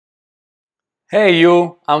Hey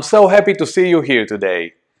you, I'm so happy to see you here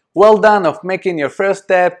today. Well done of making your first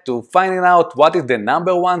step to finding out what is the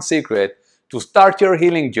number one secret to start your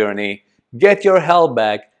healing journey, get your health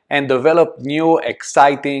back, and develop new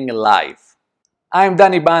exciting life. I'm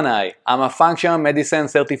Danny Banai. I'm a functional medicine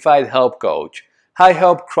certified health coach. I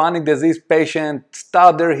help chronic disease patients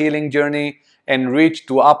start their healing journey and reach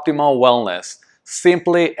to optimal wellness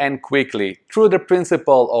simply and quickly through the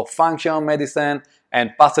principle of functional medicine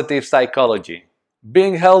and positive psychology.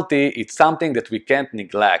 Being healthy is something that we can't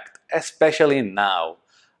neglect, especially now.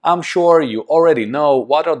 I'm sure you already know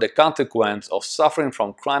what are the consequences of suffering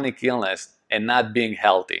from chronic illness and not being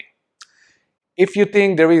healthy. If you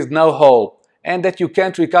think there is no hope and that you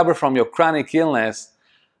can't recover from your chronic illness,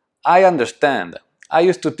 I understand. I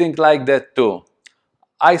used to think like that too.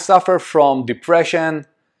 I suffer from depression,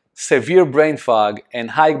 severe brain fog,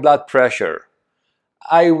 and high blood pressure.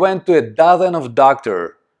 I went to a dozen of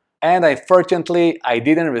doctors, and unfortunately, I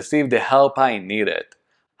didn't receive the help I needed.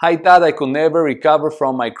 I thought I could never recover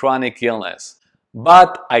from my chronic illness.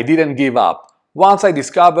 But I didn't give up. Once I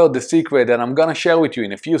discovered the secret that I'm gonna share with you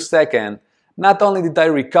in a few seconds, not only did I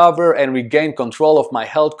recover and regain control of my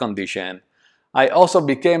health condition, I also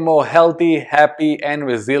became more healthy, happy, and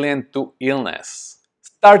resilient to illness.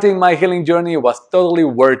 Starting my healing journey was totally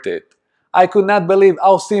worth it. I could not believe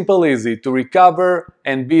how simple it is to recover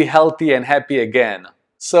and be healthy and happy again.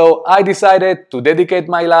 So I decided to dedicate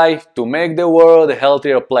my life to make the world a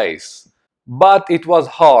healthier place. But it was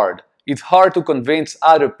hard. It's hard to convince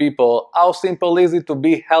other people how simple it is to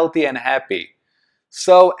be healthy and happy.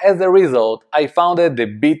 So as a result, I founded the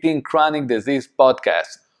Beating Chronic Disease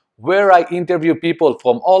podcast, where I interview people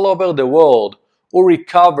from all over the world who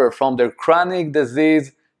recover from their chronic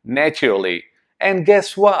disease naturally. And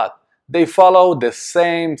guess what? They follow the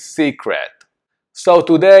same secret. So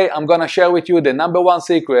today I'm gonna share with you the number one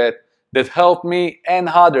secret that helped me and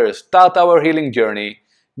others start our healing journey,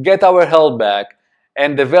 get our health back,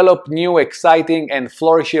 and develop new exciting and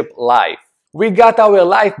flourishing life. We got our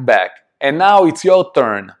life back and now it's your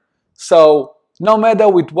turn. So no matter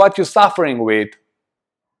with what you're suffering with,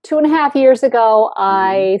 2.5 years ago,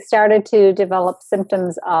 I started to develop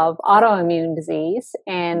symptoms of autoimmune disease,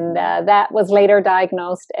 and that was later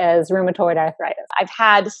diagnosed as rheumatoid arthritis. I've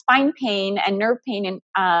had spine pain and nerve pain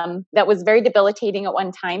that was very debilitating at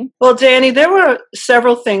one time. Well, Danny, there were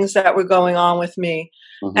several things that were going on with me.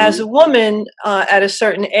 As a woman, at a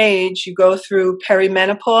certain age, you go through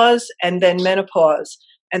perimenopause and then menopause.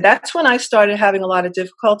 And that's when I started having a lot of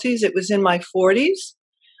difficulties. It was in my 40s,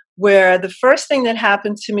 where the first thing that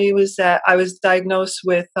happened to me was that I was diagnosed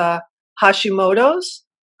with Hashimoto's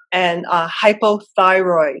and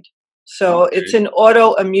hypothyroid. So it's an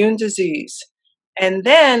autoimmune disease. And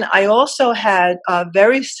then I also had a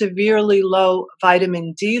very severely low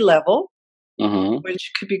vitamin D level,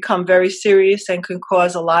 which could become very serious and can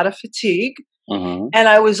cause a lot of fatigue. And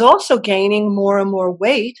I was also gaining more and more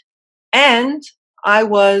weight, and I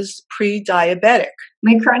was pre-diabetic.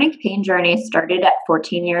 My chronic pain journey started at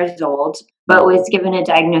 14 years old, but was given a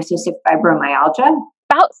diagnosis of fibromyalgia.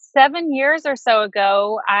 About 7 years or so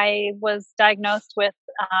ago, I was diagnosed with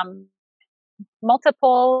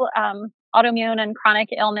multiple autoimmune and chronic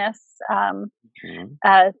illness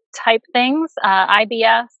type things,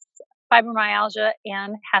 IBS, fibromyalgia,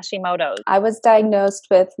 and Hashimoto's. I was diagnosed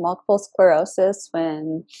with multiple sclerosis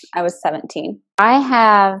when I was 17. I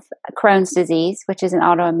have Crohn's disease, which is an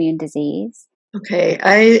autoimmune disease. Okay,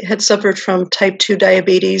 I had suffered from type 2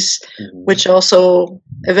 diabetes, which also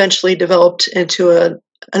eventually developed into an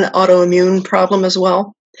autoimmune problem as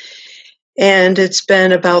well. And it's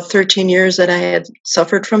been about 13 years that I had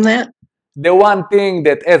suffered from that. the one thing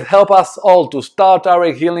that has helped us all to start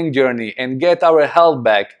our healing journey and get our health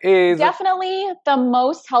back is... Definitely the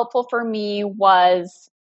most helpful for me was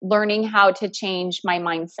learning how to change my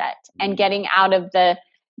mindset and getting out of the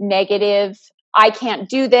negative, I can't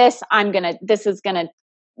do this, this is gonna,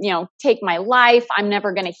 take my life, I'm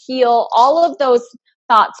never gonna heal. All of those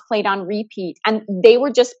thoughts played on repeat, and they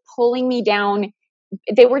were just pulling me down.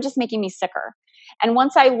 They were just making me sicker. And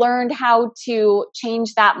once I learned how to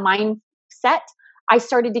change that mindset, I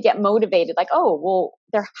started to get motivated, like, oh, well,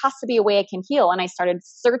 there has to be a way I can heal. And I started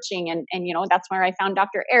searching, and that's where I found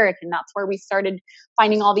Dr. Eric, and that's where we started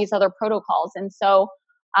finding all these other protocols. And so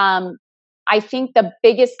I think the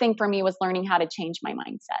biggest thing for me was learning how to change my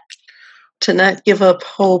mindset. To not give up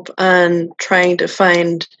hope on trying to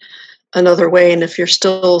find another way. And if you're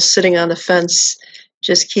still sitting on the fence,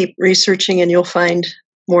 just keep researching and you'll find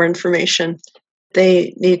more information.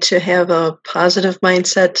 They need to have a positive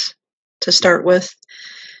mindset to start with.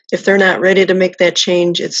 if they're not ready to make that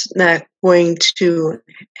change, it's not going to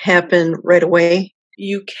happen right away.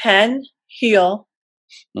 You can heal.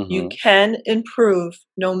 You can improve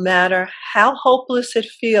no matter how hopeless it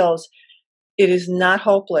feels. It is not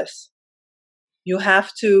hopeless. You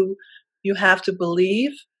have to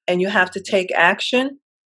believe, and you have to take action,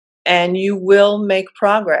 and you will make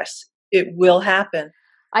progress. It will happen.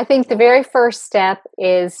 I think the very first step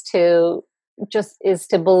is to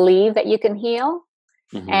believe that you can heal,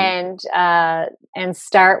 and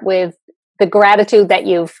start with the gratitude that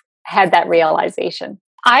you've had that realization.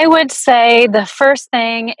 I would say the first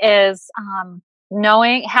thing is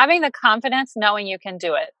having the confidence, knowing you can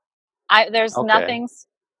do it. There's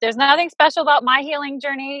nothing special about my healing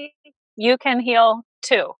journey. You can heal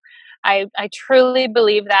too. I truly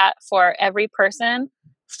believe that for every person.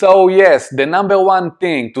 So yes, the number one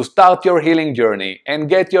thing to start your healing journey and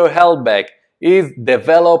get your health back is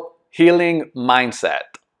develop healing mindset.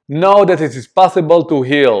 Know that it is possible to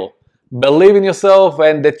heal. Believe in yourself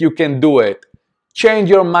and that you can do it. Change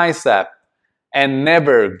your mindset and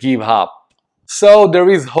never give up. So there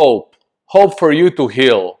is hope for you to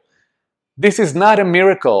heal. This is not a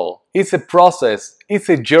miracle. It's a process. It's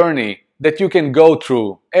a journey that you can go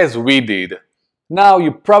through as we did. Now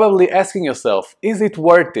you're probably asking yourself, is it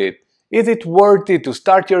worth it? Is it worth it to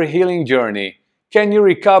start your healing journey? Can you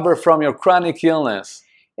recover from your chronic illness?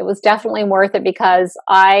 It was definitely worth it, because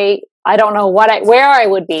I don't know where I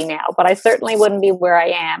would be now, but I certainly wouldn't be where I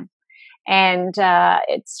am. And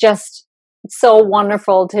it's just so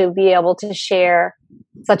wonderful to be able to share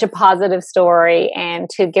such a positive story and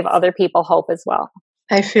to give other people hope as well.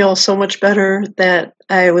 I feel so much better that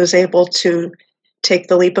I was able to take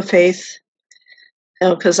the leap of faith,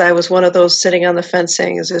 because I was one of those sitting on the fence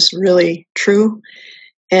saying, is this really true?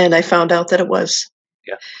 And I found out that it was.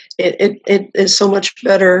 Yeah. It is so much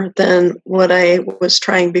better than what I was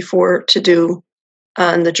trying before to do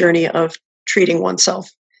on the journey of treating oneself.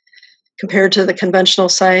 Compared to the conventional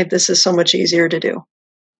side, this is so much easier to do.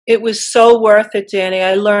 It was so worth it, Danny.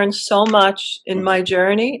 I learned so much in my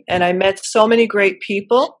journey, and I met so many great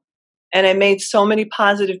people, and I made so many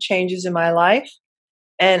positive changes in my life.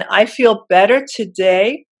 And I feel better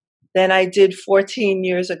today than I did 14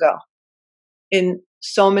 years ago in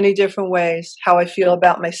so many different ways. How I feel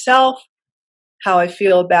about myself, how I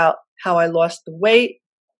feel about how I lost the weight,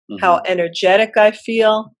 how energetic I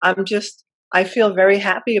feel. I feel very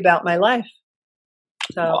happy about my life.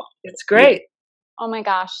 So it's great. Oh my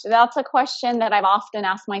gosh, that's a question that I've often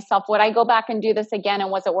asked myself. Would I go back and do this again,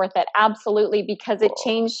 and was it worth it? Absolutely, because it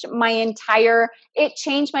changed my entire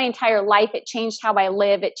life. It changed how I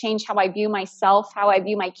live. It changed how I view myself, how I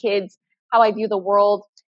view my kids, how I view the world.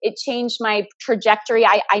 It changed my trajectory.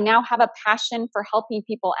 I now have a passion for helping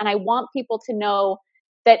people, and I want people to know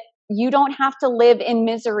that you don't have to live in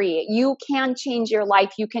misery. You can change your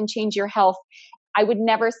life. You can change your health. I would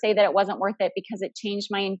never say that it wasn't worth it, because it changed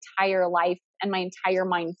my entire life and my entire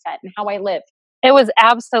mindset and how I live. It was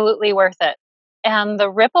absolutely worth it. And the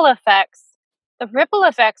ripple effects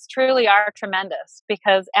truly are tremendous,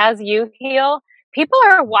 because as you heal, people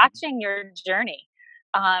are watching your journey.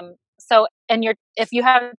 If you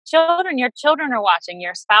have children, your children are watching,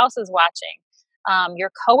 your spouse is watching,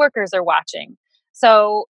 your coworkers are watching.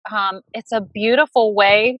 So it's a beautiful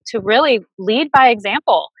way to really lead by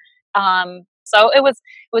example. So it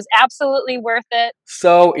was absolutely worth it.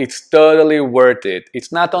 So it's totally worth it.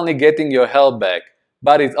 It's not only getting your health back,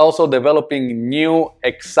 but it's also developing new,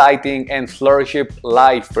 exciting, and flourishing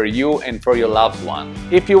life for you and for your loved one.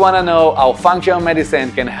 If you want to know how functional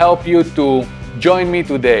medicine can help you to join me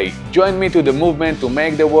today, join me to the movement to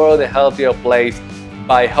make the world a healthier place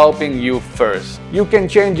by helping you first. You can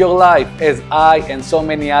change your life as I and so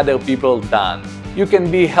many other people done. You can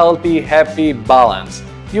be healthy, happy, balanced.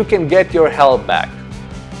 You can get your health back.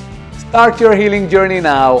 Start your healing journey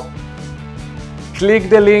now. Click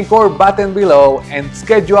the link or button below and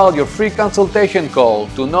schedule your free consultation call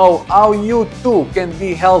to know how you too can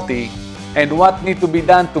be healthy and what needs to be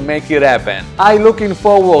done to make it happen. I'm looking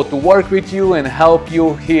forward to work with you and help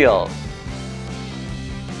you heal.